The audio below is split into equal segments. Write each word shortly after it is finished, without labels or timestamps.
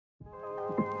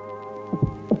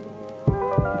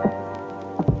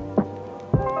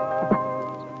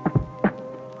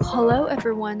Hello,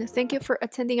 everyone. Thank you for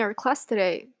attending our class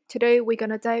today. Today, we're going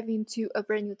to dive into a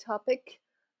brand new topic,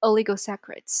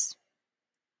 oligosaccharides.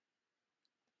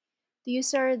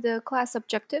 These are the class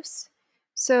objectives.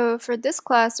 So, for this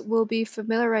class, we'll be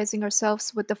familiarizing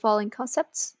ourselves with the following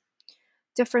concepts: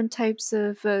 different types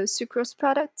of sucrose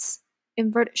products,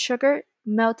 inverted sugar,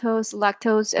 maltose,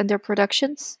 lactose, and their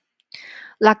productions,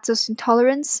 lactose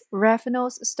intolerance,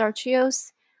 raphenols,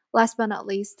 starchios, last but not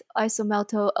least,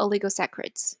 isomalto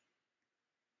oligosaccharides.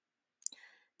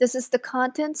 This is the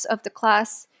contents of the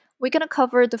class. We're going to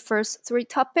cover the first three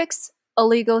topics: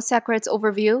 oligosaccharides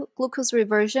overview, glucose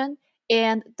reversion,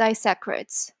 and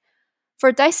disaccharides.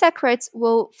 For disaccharides,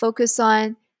 we'll focus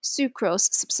on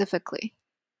sucrose specifically.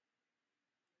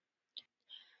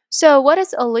 So, what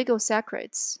is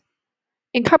oligosaccharides?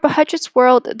 In carbohydrates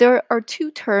world, there are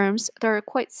two terms that are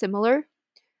quite similar: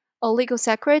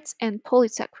 oligosaccharides and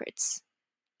polysaccharides.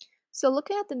 So,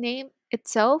 looking at the name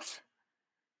itself,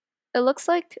 it looks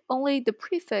like only the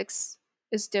prefix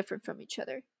is different from each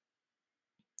other.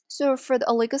 So for the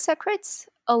oligosaccharides,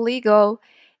 oligo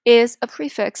is a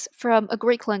prefix from a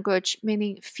Greek language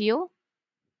meaning few.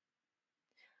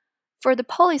 For the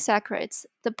polysaccharides,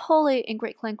 the poly in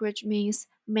Greek language means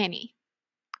many.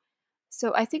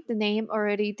 So I think the name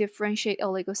already differentiates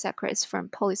oligosaccharides from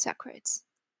polysaccharides.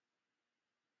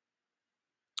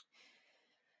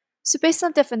 So based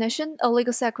on definition,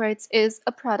 oligosaccharides is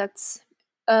a product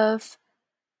of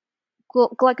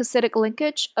glycosidic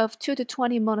linkage of 2 to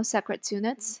 20 monosaccharides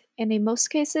units, and in most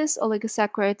cases,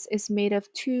 oligosaccharides is made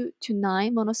of 2 to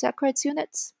 9 monosaccharides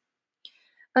units.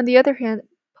 On the other hand,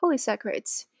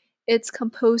 polysaccharides, it's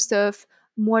composed of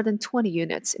more than 20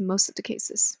 units in most of the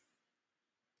cases.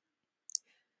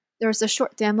 There's a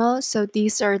short demo, so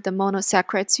these are the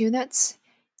monosaccharides units,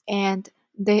 and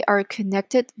they are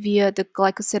connected via the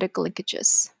glycosidic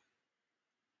linkages.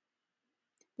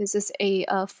 This is a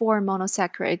 4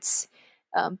 monosaccharides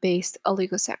based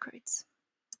oligosaccharides.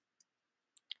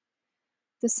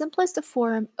 The simplest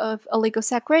form of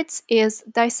oligosaccharides is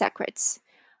disaccharides,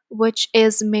 which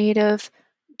is made of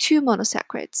 2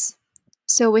 monosaccharides.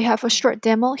 So we have a short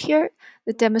demo here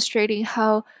demonstrating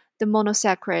how the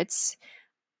monosaccharides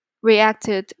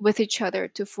reacted with each other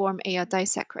to form a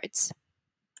disaccharides.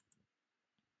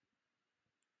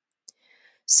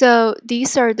 So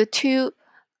these are the two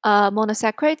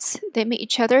monosaccharides. They meet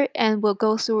each other and will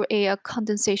go through a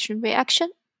condensation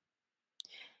reaction.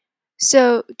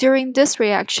 So during this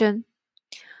reaction,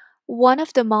 one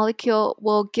of the molecule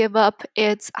will give up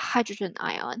its hydrogen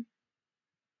ion.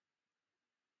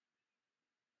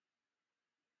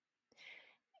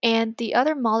 And the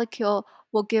other molecule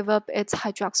will give up its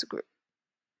hydroxyl group.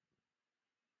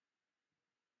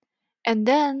 And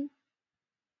then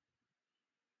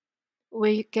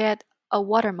we get a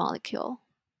water molecule.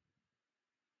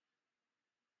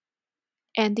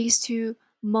 And these two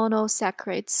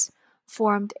monosaccharides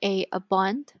formed a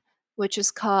bond, which is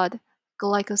called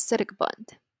glycosidic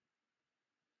bond.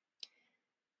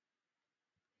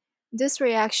 This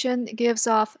reaction gives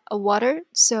off a water,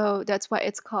 so that's why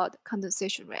it's called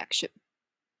condensation reaction.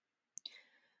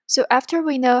 So after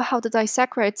we know how the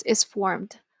disaccharides is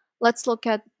formed, let's look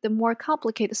at the more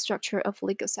complicated structure of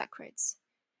oligosaccharides.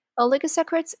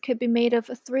 Oligosaccharides could be made of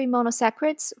 3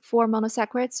 monosaccharides, 4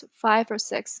 monosaccharides, 5 or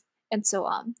 6, and so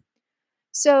on.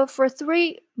 So for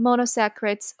 3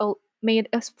 monosaccharides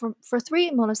for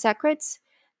 3 monosaccharides,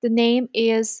 the name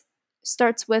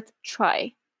starts with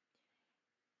tri.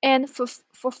 And for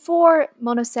 4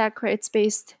 monosaccharides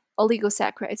based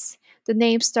oligosaccharides, the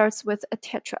name starts with a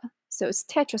tetra, so it's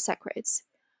tetrasaccharides.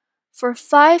 For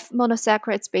 5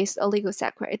 monosaccharides based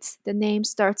oligosaccharides, the name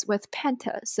starts with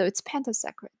penta, so it's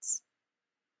pentasaccharides.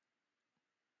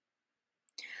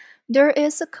 There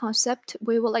is a concept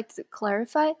we would like to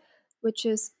clarify, which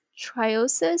is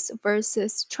triosis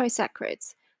versus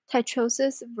trisaccharides,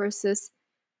 tetrosis versus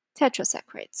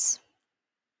tetrasaccharides.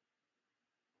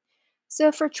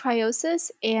 So for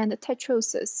triosis and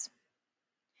tetrosis,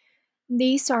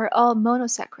 these are all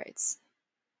monosaccharides,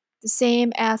 the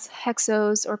same as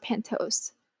hexose or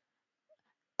pentose.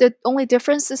 The only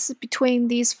differences between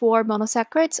these 4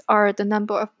 monosaccharides are the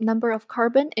number of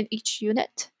carbon in each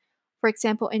unit. For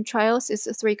example, in triose it's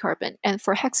 3 carbon, and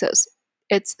for hexose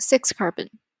it's 6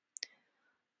 carbon.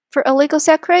 For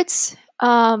oligosaccharides,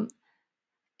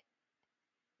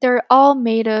 they're all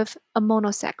made of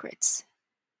monosaccharides.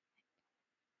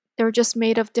 They're just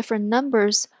made of different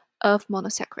numbers of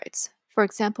monosaccharides. For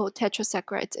example,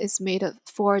 tetrasaccharides is made of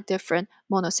 4 different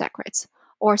monosaccharides,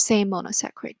 or same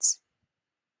monosaccharides.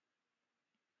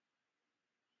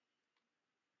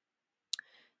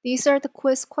 These are the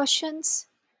quiz questions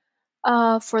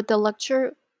for the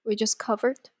lecture we just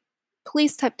covered?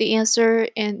 Please type the answer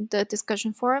in the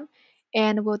discussion forum,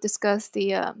 and we'll discuss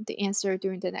the answer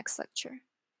during the next lecture.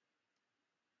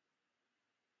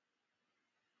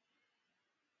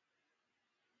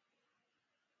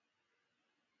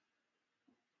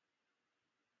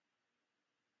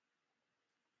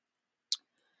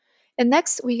 And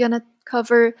next, we're going to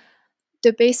cover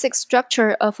the basic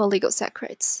structure of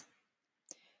oligosaccharides.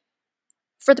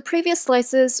 For the previous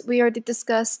slices, we already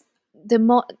discussed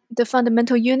the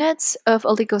fundamental units of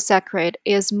oligosaccharide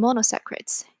is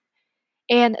monosaccharides,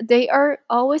 and they are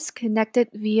always connected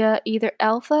via either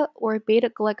alpha or beta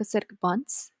glycosidic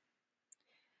bonds.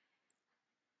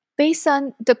 Based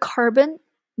on the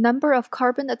number of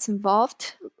carbon that's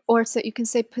involved, or so you can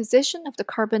say position of the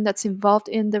carbon that's involved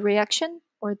in the reaction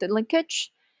or the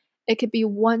linkage, it could be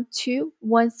 1, 2,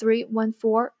 1, 3, 1,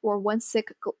 4, or 1,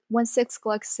 6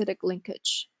 glycosidic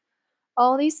linkage.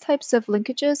 All these types of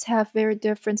linkages have very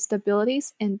different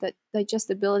stabilities and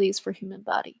digestibilities for human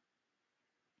body.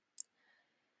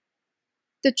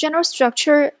 The general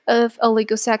structure of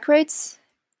oligosaccharides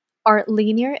are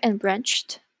linear and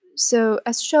branched. So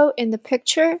as shown in the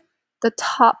picture, the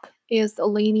top is the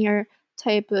linear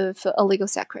type of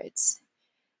oligosaccharides.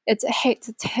 It's a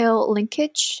head-to-tail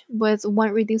linkage with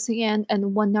one reducing end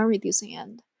and one non-reducing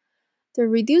end. The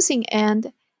reducing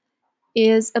end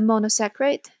is a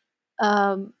monosaccharide,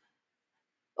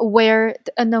 where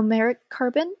the anomeric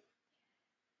carbon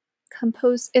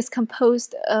is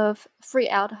composed of free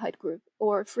aldehyde group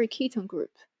or free ketone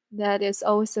group that is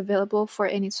always available for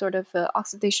any sort of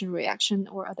oxidation reaction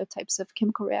or other types of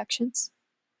chemical reactions.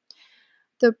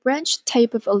 The branched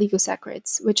type of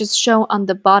oligosaccharides, which is shown on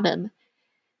the bottom,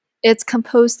 it's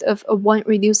composed of a one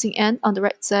reducing end on the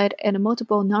right side and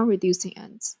multiple non-reducing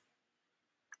ends.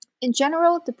 In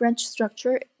general, the branch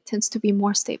structure tends to be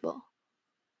more stable.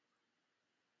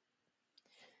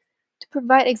 To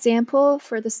provide example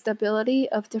for the stability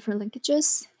of different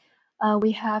linkages,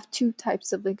 we have two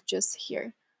types of linkages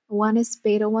here. One is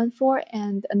beta 1,4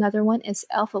 and another one is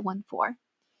alpha 1,4.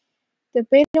 The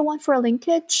beta 1,4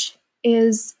 linkage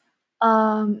is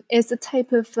a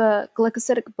type of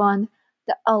glycosidic bond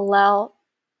that allow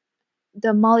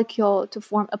the molecule to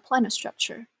form a planar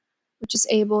structure, which is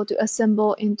able to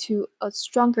assemble into a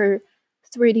stronger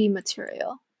 3D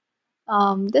material.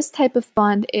 This type of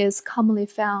bond is commonly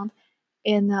found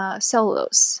in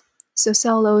cellulose. So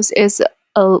cellulose is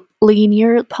a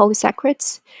linear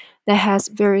polysaccharide that has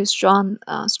very strong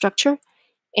structure,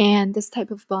 and this type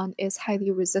of bond is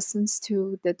highly resistant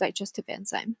to the digestive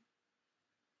enzyme.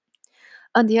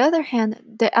 On the other hand,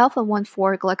 the alpha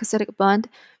 1,4 glycosidic bond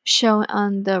shown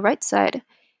on the right side,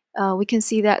 we can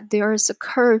see that there is a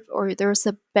curve or there's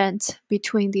a bend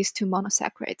between these two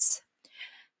monosaccharides.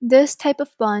 This type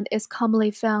of bond is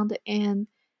commonly found in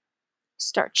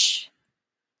starch.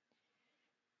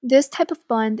 This type of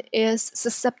bond is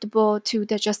susceptible to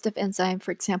digestive enzyme,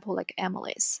 for example, like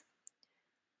amylase.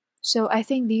 So I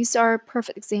think these are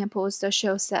perfect examples that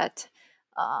shows that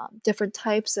different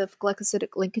types of glycosidic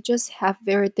linkages have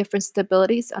very different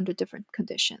stabilities under different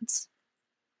conditions.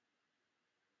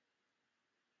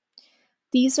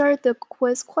 These are the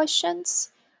quiz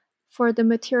questions for the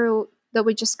material that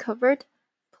we just covered.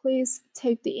 Please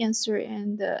type the answer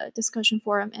in the discussion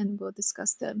forum and we'll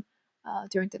discuss them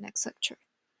during the next lecture.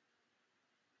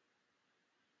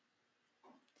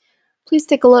 Please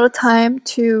take a little time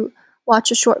to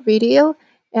watch a short video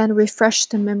and refresh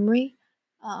the memory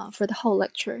for the whole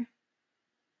lecture.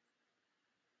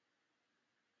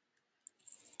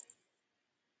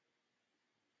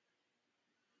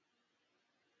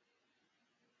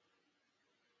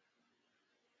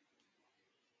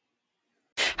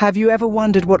 Have you ever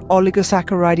wondered what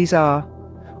oligosaccharides are?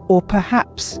 Or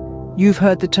perhaps you've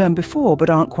heard the term before but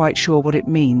aren't quite sure what it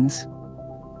means.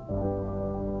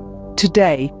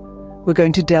 Today, we're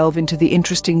going to delve into the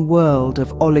interesting world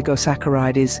of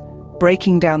oligosaccharides,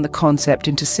 breaking down the concept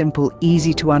into simple,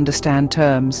 easy-to-understand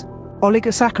terms.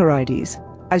 Oligosaccharides,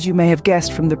 as you may have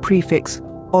guessed from the prefix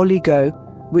oligo,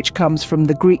 which comes from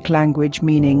the Greek language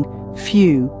meaning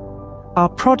few, are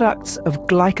products of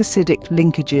glycosidic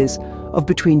linkages of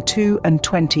between 2 and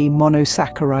 20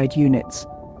 monosaccharide units.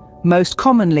 Most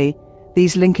commonly,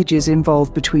 these linkages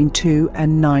involve between 2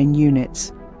 and 9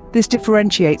 units. This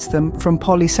differentiates them from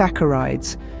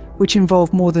polysaccharides, which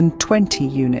involve more than 20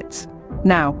 units.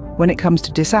 Now, when it comes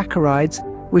to disaccharides,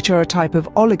 which are a type of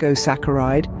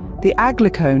oligosaccharide, the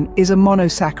aglycone is a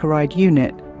monosaccharide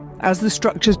unit. As the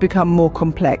structures become more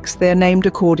complex, they are named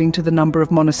according to the number of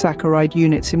monosaccharide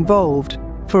units involved.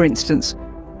 For instance,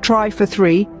 tri for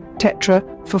 3,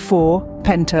 tetra for 4,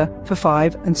 penta for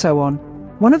 5, and so on.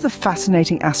 One of the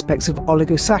fascinating aspects of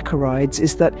oligosaccharides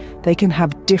is that they can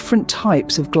have different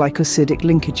types of glycosidic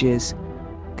linkages.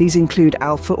 These include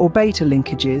alpha or beta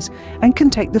linkages and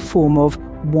can take the form of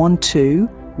 1,2,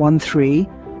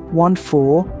 1,3, 1,4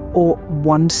 or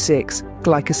 1,6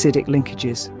 glycosidic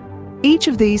linkages. Each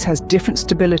of these has different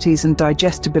stabilities and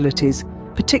digestibilities,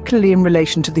 particularly in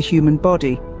relation to the human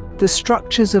body. The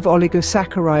structures of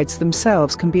oligosaccharides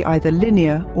themselves can be either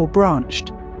linear or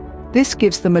branched. This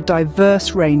gives them a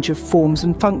diverse range of forms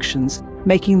and functions,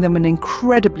 making them an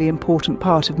incredibly important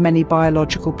part of many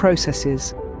biological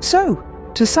processes. So,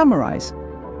 to summarize,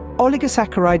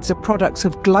 oligosaccharides are products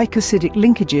of glycosidic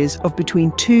linkages of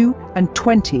between 2 and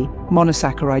 20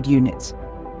 monosaccharide units.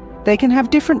 They can have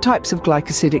different types of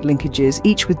glycosidic linkages,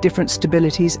 each with different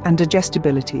stabilities and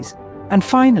digestibilities. And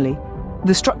finally,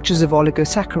 the structures of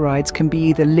oligosaccharides can be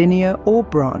either linear or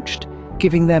branched,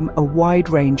 giving them a wide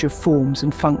range of forms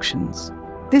and functions.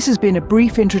 This has been a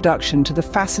brief introduction to the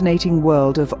fascinating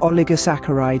world of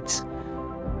oligosaccharides.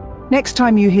 Next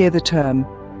time you hear the term,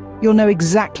 you'll know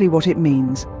exactly what it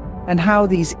means and how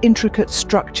these intricate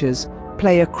structures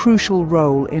play a crucial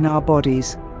role in our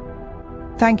bodies.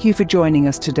 Thank you for joining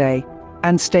us today,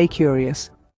 and stay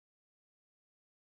curious.